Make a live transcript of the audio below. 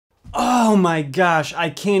Oh my gosh,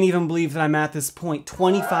 I can't even believe that I'm at this point.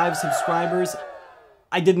 25 subscribers.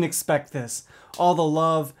 I didn't expect this. All the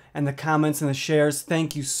love and the comments and the shares,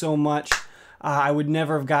 thank you so much. I would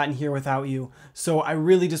never have gotten here without you. So I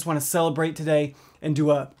really just want to celebrate today and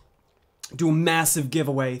do a massive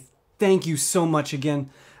giveaway. Thank you so much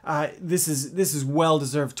again. This is well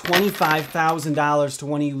deserved. $25,000 to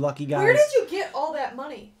one of you lucky guys. Where did you get all that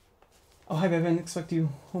money? Oh, hi, babe. I didn't expect you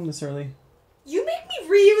home this early. You make me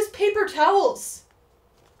reuse paper towels.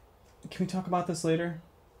 Can we talk about this later?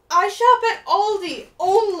 I shop at Aldi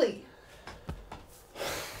only.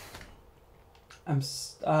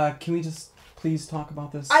 Can we just please talk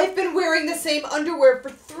about this? I've been wearing the same underwear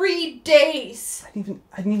for 3 days. I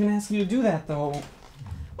didn't even ask you to do that though.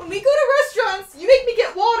 When we go to restaurants, you make me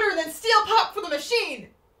get water and then steal pop from the machine.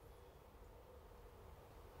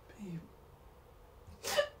 Babe.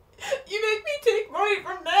 You make me take money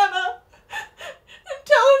from Nana and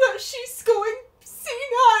tell her that she's going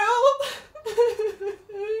senile.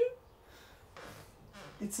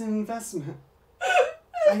 It's an investment.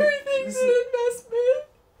 Everything's an investment.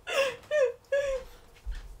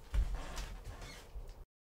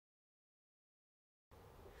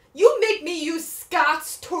 You make me use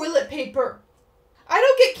Scott's toilet paper. I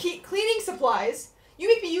don't get cleaning supplies. You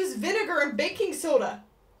make me use vinegar and baking soda.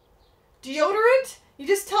 Deodorant? You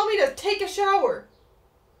just tell me to take a shower.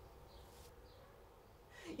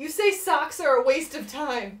 You say socks are a waste of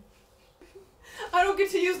time. I don't get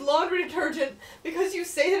to use laundry detergent because you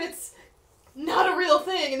say that it's not a real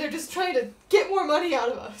thing and they're just trying to get more money out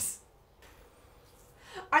of us.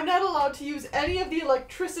 I'm not allowed to use any of the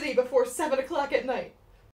electricity before 7 o'clock at night.